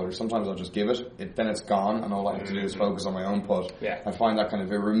 2.5-footer, sometimes I'll just give it. Then it's gone, and all I have to do is focus on my own putt. Yeah. I find that it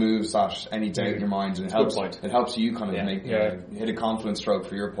removes any doubt in your mind, and it helps you make hit a confidence stroke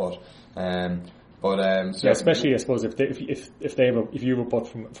for your putt. Especially I suppose if you have a putt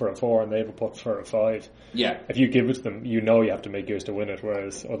for a 4 and they have a putt for a 5. Yeah. If you give it to them, you have to make yours to win it.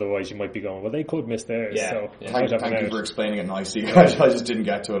 Whereas otherwise, you might be going, well, they could miss theirs. Yeah. So Thank you for explaining it nicely. I just didn't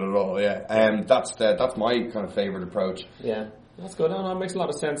get to it at all. Yeah. That's my kind of favourite approach. Yeah. That's good. No, it makes a lot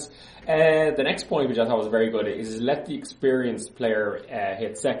of sense. The next point, which I thought was very good, is let the experienced player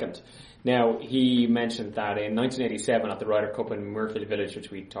hit second. Now, he mentioned that in 1987 at the Ryder Cup in Muirfield Village, which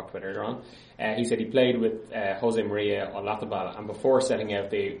we talked about earlier on, he said he played with Jose Maria Olazabal, and before setting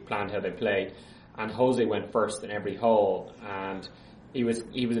out they planned how they play, and Jose went first in every hole, and he was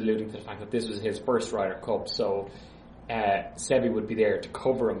alluding to the fact that this was his first Ryder Cup, so Seve would be there to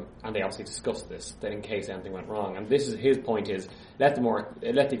cover him, and they obviously discussed this, that in case anything went wrong. And this is his point: is let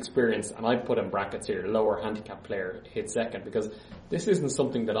the experience, and I'd put in brackets here, lower handicap player hit second, because this isn't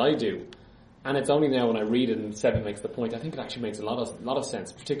something that I do, and it's only now when I read it and Seve makes the point, I think it actually makes a lot of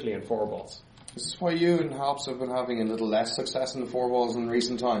sense, particularly in 4 balls. Is this why you and Hobbs have been having a little less success in the 4 balls in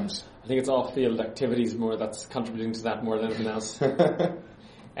recent times? I think it's off-field activities more that's contributing to that more than anything else.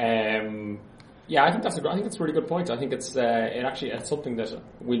 Yeah, I think that's a really good point. I think it's something that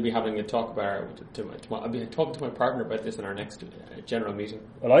we'll be having a talk about. I'll be talking to my partner about this in our next general meeting.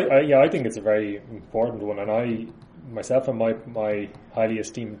 Well, I think it's a very important one, and myself and my highly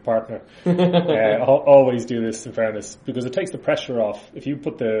esteemed partner always do this, in fairness, because it takes the pressure off. If you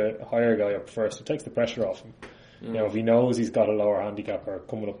put the higher guy up first, it takes the pressure off him. You know, if he knows he's got a lower handicap or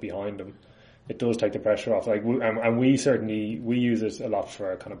coming up behind him, it does take the pressure off. Like, and we use it a lot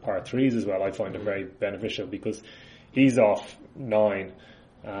for kind of par 3s as well. I find it very beneficial because he's off 9,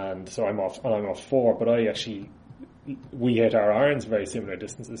 and so I'm off 4. But we hit our irons very similar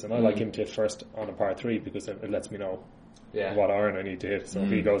distances, and I like him to hit first on a par 3 because it lets me know what iron I need to hit. So if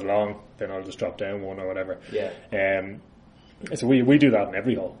he goes long, then I'll just drop down one or whatever. So we do that in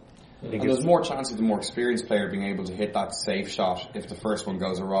every hole. And there's more chance of the more experienced player being able to hit that safe shot if the first one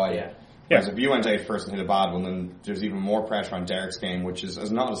goes awry. Whereas if you went out first and hit a bad one, then there's even more pressure on Derek's game, which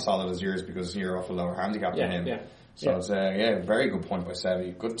is not as solid as yours because you're off a lower handicap than him. So it's a very good point by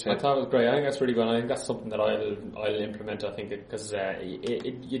Seve. Good tip. I thought it was great. I think that's really good. I think that's something that I'll implement. I think because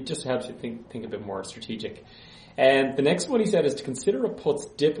it just helps you think a bit more strategic. And the next one he said is to consider a putt's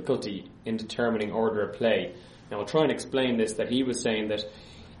difficulty in determining order of play. Now I'll try and explain this. That he was saying that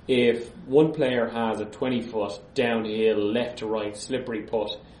if one player has a 20-foot downhill left to right slippery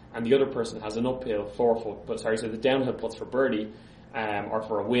putt, and the other person has an uphill 4-foot, but so the downhill putt's for birdie, or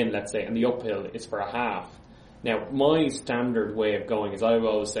for a win, let's say, and the uphill is for a half. Now, my standard way of going is I would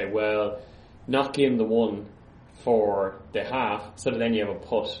always say, well, knock in the one for the half, so that then you have a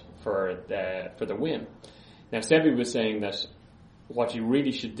putt for the win. Now, Seve was saying that what you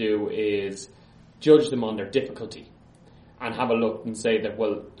really should do is judge them on their difficulty, and have a look and say that,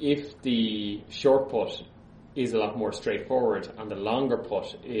 well, if the short putt is a lot more straightforward and the longer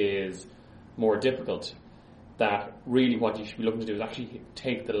putt is more difficult, that really what you should be looking to do is actually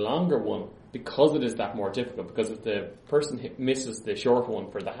take the longer one because it is that more difficult. Because if the person misses the short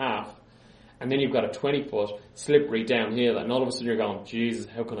one for the half, and then you've got a 20-foot slippery downhill, and all of a sudden you're going, Jesus,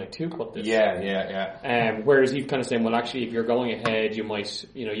 how can I two-putt this? Whereas he's kind of saying, well, actually, if you're going ahead, you might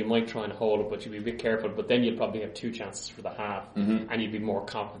try and hold it, but you'll be a bit careful. But then you'll probably have 2 chances for the half, and you'd be more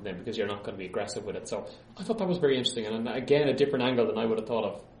confident then because you're not going to be aggressive with it. So I thought that was very interesting, and again, a different angle than I would have thought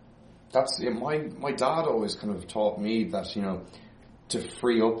of. That's my dad always kind of taught me that to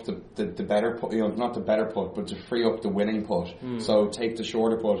free up the better putt, not the better putt, but to free up the winning putt. So take the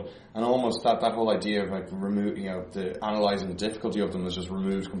shorter putt, and almost that whole idea of like the analysing the difficulty of them was just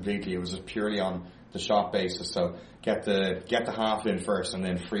removed completely. It was just purely on the shot basis. So get the half in first, and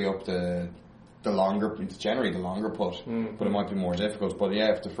then free up the longer, generally the longer putt, but it might be more difficult. But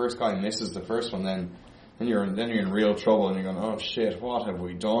if the first guy misses the first one, then you're in real trouble, and you're going, oh shit, what have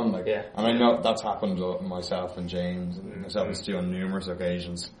we done? And I know that's happened to myself and James and myself and Stu on numerous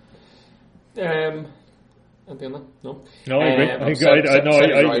occasions. Anything on that? No, I agree.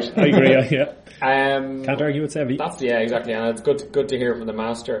 I agree. Can't argue with Seve. That's exactly, and it's good to hear from the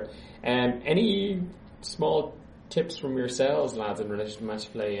master. Any small tips from yourselves, lads, in relation to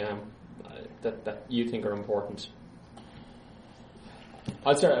match play that you think are important?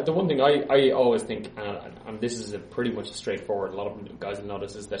 I'd say the one thing I always think, and this is pretty much straightforward, a lot of guys will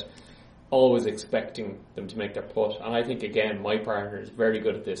notice, is that always expecting them to make their putt. And I think, again, my partner is very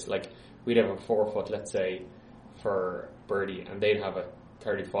good at this. Like, we'd have a 4-foot, let's say, for birdie, and they'd have a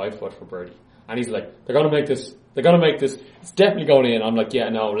 35-foot for birdie. And he's like, they're going to make this, it's definitely going in. I'm like, yeah,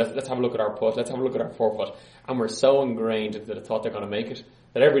 no, let's have a look at our putt, let's have a look at our 4-foot. And we're so ingrained into the thought they're going to make it,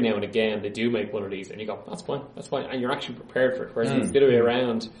 that every now and again they do make one of these, and you go, that's fine, and you're actually prepared for it. Whereas it's the other way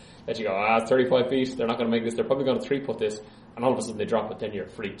around, that you go, it's 35 feet, they're not going to make this, they're probably going to 3-putt this, and all of a sudden they drop it, then you're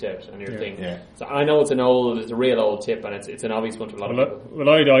freaked out, and you're thinking. So I know it's a real old tip, and it's an obvious one to a lot of people. Well,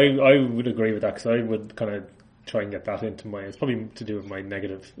 I would agree with that, because I would kind of try and get that into it's probably to do with my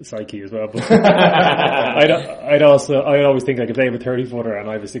negative psyche as well, but I'd always think, like, if they have a 30-footer and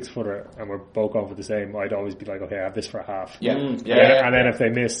I have a 6-footer and we're both going for the same, I'd always be like, okay, I have this for a half. And then if they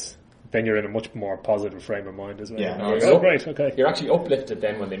miss, then you're in a much more positive frame of mind as well. Great, okay. You're actually uplifted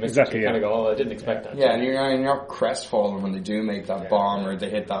then when they miss. Exactly, you kind of go, I didn't expect that. And you're crestfallen when they do make that bomb, or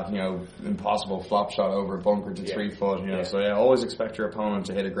they hit that impossible flop shot over a bunker to 3-foot. So always expect your opponent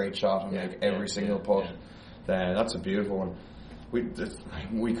to hit a great shot and make every single putt. That's a beautiful one.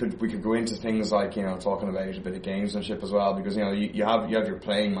 We could go into things like talking about a bit of gamesmanship as well, because you have your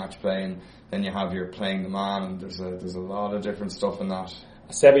playing match play, and then you have your playing the man, and there's a lot of different stuff in that.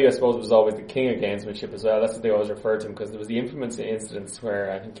 Seve, I suppose, was always the king of gamesmanship as well. That's what they always referred to him, because there was the infamous incidents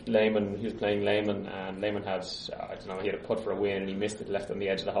where I think he was playing Lehman, and Lehman had, he had a putt for a win and he missed it, left on the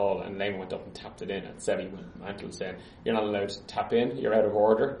edge of the hole, and Lehman went up and tapped it in, and Seve went mental saying, "You're not allowed to tap in, you're out of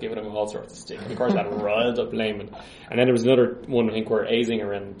order," giving him all sorts of stick. And of course that riled up Lehman. And then there was another one, I think, where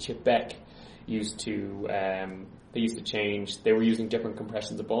Azinger and Chip Beck used to change, they were using different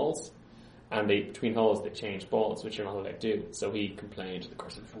compressions of balls. And between holes, they changed balls, which you're not allowed to do. So he complained. Of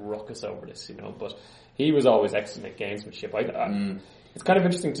course, it was ruckus over this, But he was always excellent at gamesmanship. It's kind of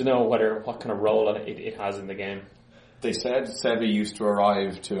interesting to know what kind of role it has in the game. They said Seve used to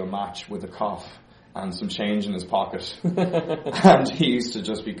arrive to a match with a cough and some change in his pocket. And he used to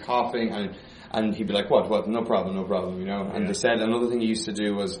just be coughing, and he'd be like, what, no problem, And they said another thing he used to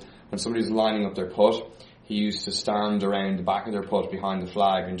do was, when somebody's lining up their putt, he used to stand around the back of their putt behind the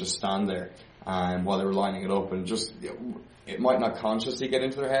flag and just stand there while they were lining it up, and just, it might not consciously get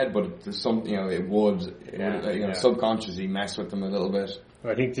into their head, but there's something, it would subconsciously mess with them a little bit.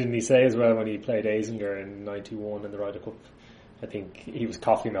 I think, didn't he say as well, when he played Azinger in 91 in the Ryder Cup, I think he was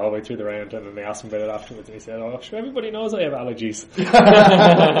coughing the whole way through the round, and then they asked him about it afterwards, and he said, "Oh, sure, everybody knows I have allergies."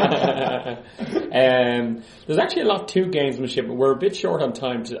 There's actually a lot to gamesmanship, but we're a bit short on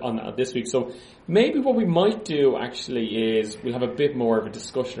time on this week, so maybe what we might do actually is we'll have a bit more of a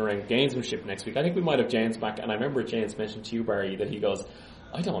discussion around gamesmanship next week. I think we might have James back, and I remember James mentioned to you, Barry, that he goes,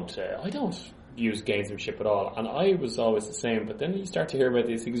 I don't use gamesmanship at all, and I was always the same, but then you start to hear about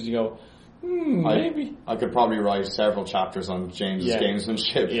these things and you go, maybe I could probably write several chapters on James's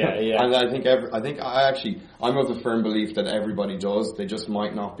gamesmanship. And I'm of the firm belief that everybody does. They just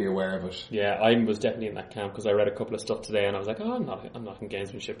might not be aware of it. Yeah, I was definitely in that camp, because I read a couple of stuff today and I was like, I'm not in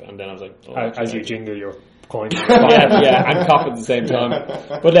gamesmanship, and then I was like, as you jingle your coin. and cough at the same time.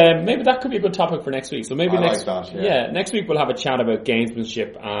 But maybe that could be a good topic for next week. So maybe next week we'll have a chat about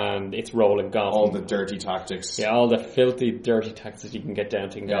gamesmanship and its role in golf. All the dirty tactics. Yeah, all the filthy, dirty tactics you can get down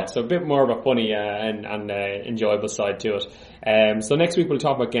to in golf. So a bit more of a funny and enjoyable side to it. So next week we'll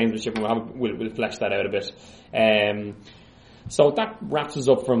talk about gamesmanship, and we'll flesh that out a bit. So that wraps us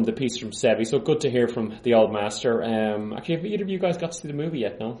up from the piece from Seve. So good to hear from the old master. Actually, have either of you guys got to see the movie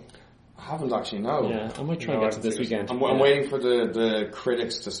yet? No? I haven't actually, no. Yeah, I might try and get to this weekend. I'm waiting for the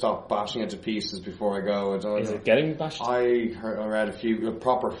critics to stop bashing it to pieces before I go. Is it getting bashed? I read a few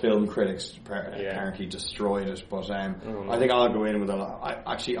proper film critics apparently destroyed it, but I think I'll go in with a lot.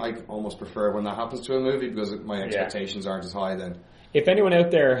 I almost prefer when that happens to a movie, because my expectations aren't as high then. If anyone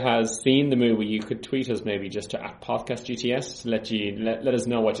out there has seen the movie, you could tweet us maybe just to @podcastgts to let us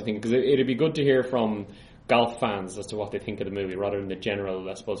know what you think, because it'd be good to hear from golf fans as to what they think of the movie, rather than the general,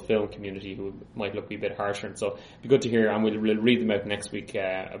 I suppose, film community who might look a bit harsher. And so it'd be good to hear, and we'll read them out next week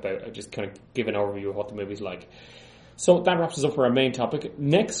about just kind of give an overview of what the movie's like. So that wraps us up for our main topic.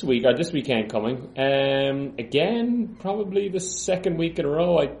 Next week, or this weekend coming, again, probably the second week in a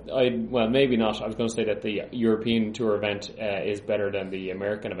row, well, maybe not. I was going to say that the European Tour event is better than the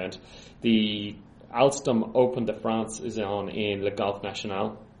American event. The Alstom Open De France is on in Le Golf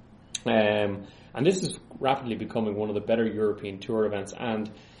National. And this is rapidly becoming one of the better European Tour events, and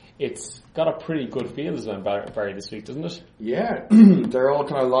it's got a pretty good field as well, Barry, this week, doesn't it? Yeah, they're all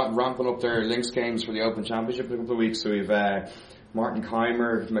kind of ramping up their links games for the Open Championship in a couple of weeks. So we've Martin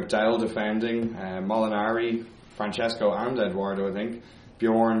Keimer, McDowell defending, Molinari, Francesco and Eduardo, I think.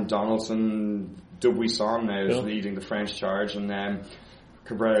 Bjorn, Donaldson, Dubuisson now is leading the French charge, and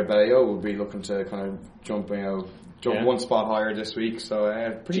Cabrera Bello will be looking to kind of jump one spot higher this week, so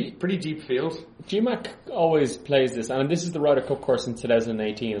pretty deep field. GMAC always plays this, and this is the Ryder Cup course in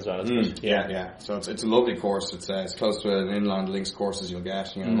 2018 as well, isn't it? Yeah. So it's a lovely course. It's close to an inland links course as you'll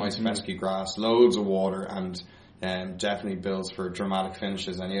get. Nice fescue grass, loads of water, and definitely builds for dramatic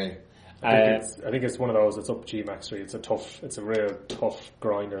finishes anyway. I think it's one of those. It's up GMAC Street. It's a real tough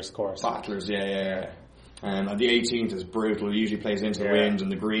grinders course. Battlers, yeah. And the 18th is brutal. It usually plays into the wind,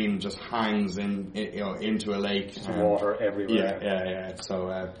 and the green just hangs into a lake. There's water everywhere. Yeah.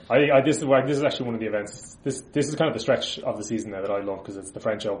 So this is actually one of the events. This is kind of the stretch of the season now that I love, because it's the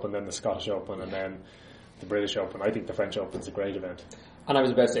French Open, then the Scottish Open, and then the British Open. I think the French Open's a great event. And I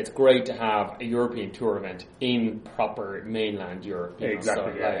was about to say, it's great to have a European Tour event in proper mainland Europe.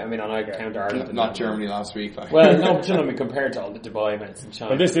 Exactly. So, I mean, and I count Ireland. Not Germany last week. Well, no, but I mean, compared to all the Dubai events in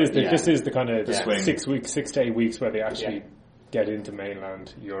China. But this is the kind of 6 to 8 weeks where they actually get into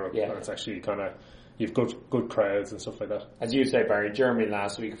mainland Europe, and it's actually kind of, you've good crowds and stuff like that. As you say, Barry, Germany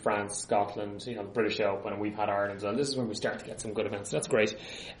last week, France, Scotland, the British Open, and we've had Ireland as well. This is when we start to get some good events. So that's great.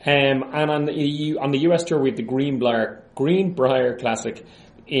 And on the US Tour, we have the Greenbrier Classic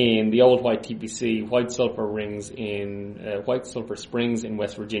in the old White TPC, White Sulphur Springs in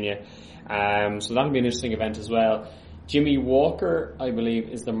West Virginia. So that'll be an interesting event as well. Jimmy Walker, I believe,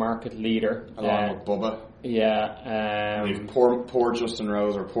 is the market leader. Along with Bubba. Yeah. We have poor Justin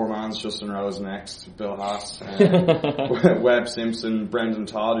Rose, or poor man's Justin Rose next, Bill Haas. Webb Simpson, Brendan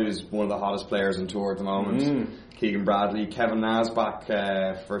Todd, who's one of the hottest players on tour at the moment. Keegan Bradley, Kevin Nas back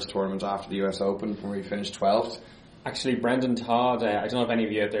first tournament after the US Open where he finished 12th. Actually, Brendan Todd, I don't know if any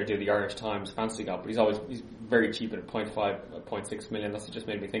of you out there do the Irish Times fantasy golf, but he's very cheap at 0.6 million. That's what just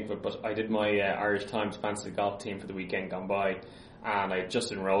made me think of it. But I did my Irish Times fantasy golf team for the weekend gone by, and I had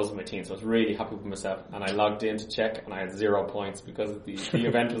Justin Rose on my team, so I was really happy with myself. And I logged in to check, and I had 0 points because the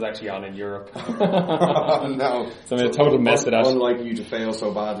event was actually on in Europe. Oh, no. So I made a total mess of that. Unlike you to fail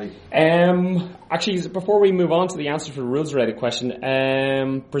so badly. Actually, before we move on to the answer for the rules-related question,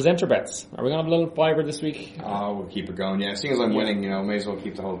 presenter bets. Are we going to have a little fiver this week? Oh, we'll keep it going. Yeah, seeing as I'm winning, may as well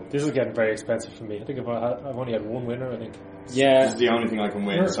keep the whole. This is getting very expensive for me. I think I've only had one winner, I think. Yeah. This is the only thing I can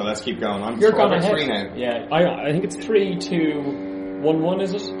win, so let's keep going. You're gone ahead. 3 now. Yeah, I think it's 3-2-1-1,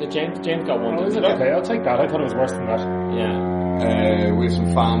 is it? James got one. Oh, is it? Okay, I'll take that. I thought it was worse than that. Yeah. We have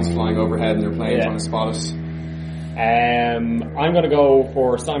some fans flying overhead in their planes trying to spot us. I'm going to go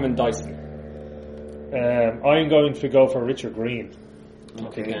for Simon Dyson. I'm going to go for Richard Green.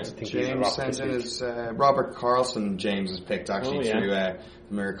 Okay. James sends in his Robert Carlson. James has picked actually through the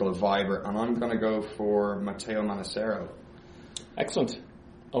Miracle of Viber, and I'm going to go for Matteo Manacero. Excellent.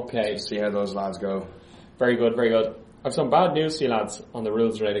 Okay. See how those lads go. Very good, very good. I have some bad news to you lads on the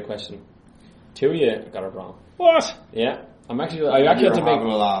rules-related question. 2 of you got it wrong. What? Yeah. I had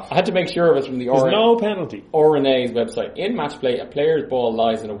to make sure of it from the There's no penalty. RNA's website. In Matchplay, a player's ball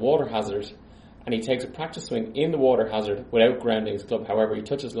lies in a water hazard, and he takes a practice swing in the water hazard without grounding his club. However, he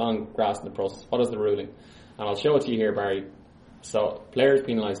touches long grass in the process. What is the ruling? And I'll show it to you here, Barry. So, players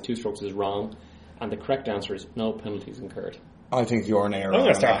penalised 2 strokes is wrong, and the correct answer is no penalties incurred. I think the RNA are I'm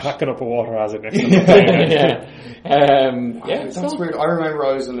going to start hacking up a water hazard next time. That's weird. I remember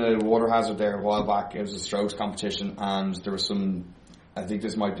I was in a water hazard there a while back. It was a strokes competition, and there was some, I think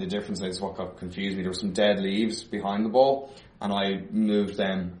this might be the difference, it's what got confused me. There were some dead leaves behind the ball, and I moved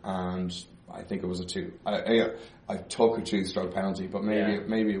them, and I think it was a 2. I took a 2-stroke penalty, but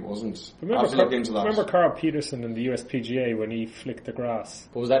maybe it wasn't. I have to look into that. Remember Carl Peterson in the USPGA when he flicked the grass?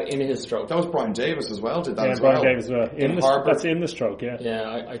 But was that in his stroke? That was Brian Davis as well. Did that as Brian well? Davis as well. That's in the stroke. Yeah.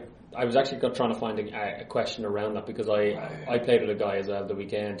 Yeah. I was actually trying to find a question around that because I played with a guy as well the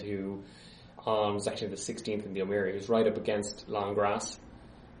weekend who was actually the 16th in the O'Meara. He was right up against long grass,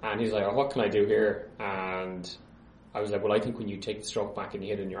 and he's like, "Oh, what can I do here?" And I was like, well, I think when you take the stroke back and you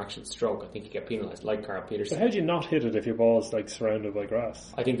hit it in your actual stroke, I think you get penalised, like Carl Peterson. But how do you not hit it if your ball's surrounded by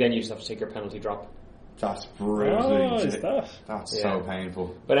grass? I think then you just have to take your penalty drop. That's brutal. Oh, is that? That's so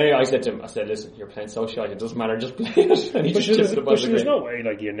painful. But anyway, I said to him, listen, you're playing socialite, it doesn't matter, just play it. And he just chipped it above the there's green. no way,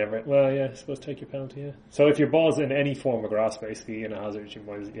 you never, I suppose take your penalty, yeah. So if your ball's in any form of grass, basically, in a hazard, you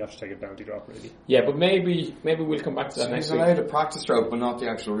have to take a penalty drop, really. Yeah, but maybe we'll come back to that next week. He's allowed a practice stroke, but not the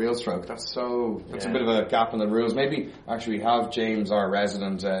actual real stroke. That's a bit of a gap in the rules. Maybe, actually, we have James, our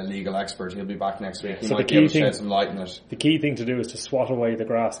resident legal expert, he'll be back next week. He might be able to shed some light on it. The key thing to do is to swat away the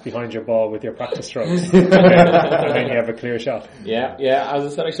grass behind your ball with your practice strokes. And then you have a clear shot. Yeah. As I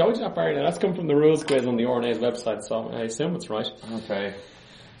said, I showed you that, Barry. Now, that's come from the rules quiz on the RNA's website, so I assume it's right. Okay.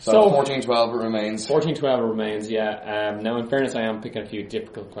 So 14-12 it remains. 14-12 it remains, yeah. Now, in fairness, I am picking a few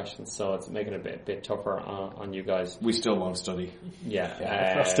difficult questions, so it's making it a bit tougher on you guys. We still won't study.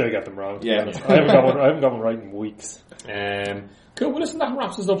 Yeah. I've still got them wrong. Yeah. I haven't got one right in weeks. Cool. Well, listen, that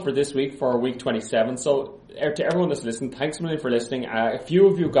wraps us up for this week, for week 27. So, to everyone that's listened, thanks a million for listening. A few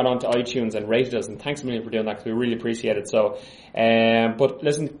of you got onto iTunes and rated us, and thanks a million for doing that, because we really appreciate it. So, but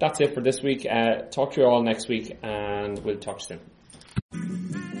listen, that's it for this week. Talk to you all next week, and we'll talk to you soon.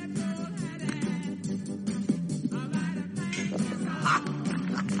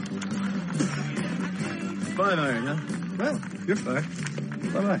 5 iron, huh? Well, you're fine.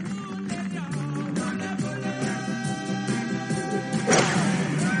 Bye-bye.